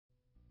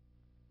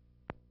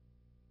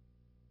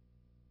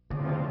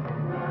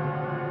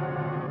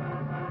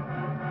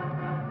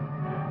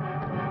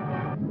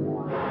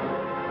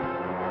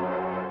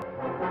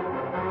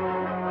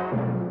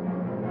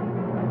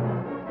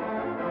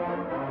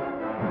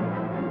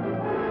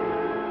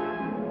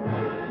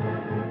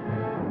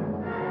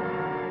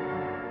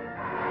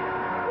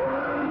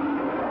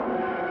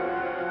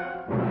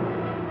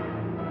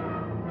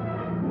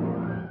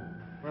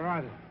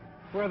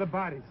Where are the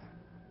bodies?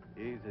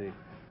 Easy.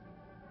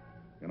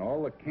 In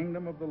all the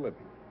kingdom of the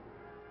living,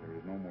 there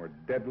is no more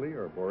deadly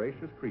or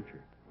voracious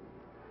creature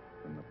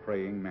than the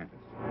praying mantis.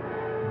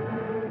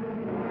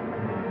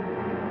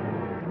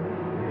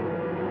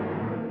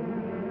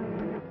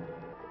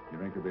 You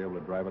think you'll be able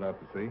to drive it out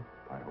to sea?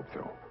 I hope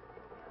so.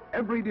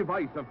 Every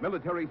device of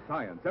military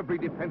science, every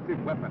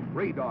defensive weapon,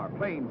 radar,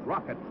 planes,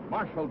 rockets,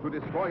 marshaled to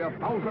destroy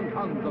 1,000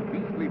 tons of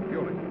beastly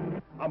fury.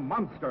 A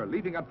monster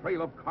leaving a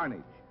trail of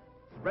carnage,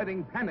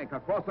 spreading panic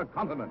across a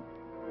continent.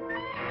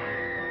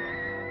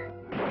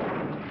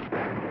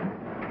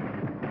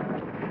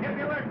 Hit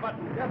the alert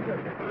button. Yes, sir.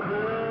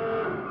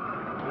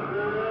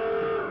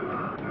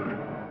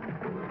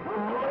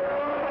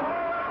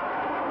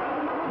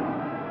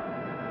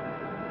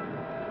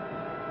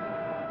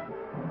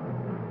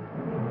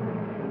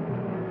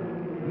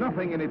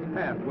 Nothing in its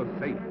path was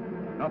safe.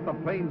 Not the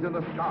planes in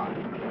the sky.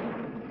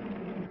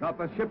 Not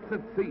the ships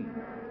at sea.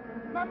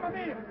 Mamma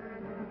mia!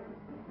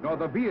 Nor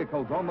the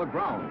vehicles on the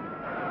ground.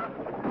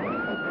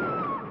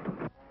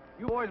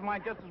 You boys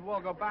might just as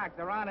well go back.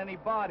 There aren't any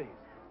bodies.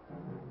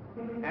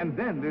 And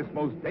then this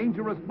most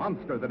dangerous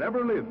monster that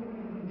ever lived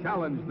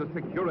challenged the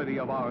security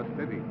of our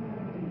city.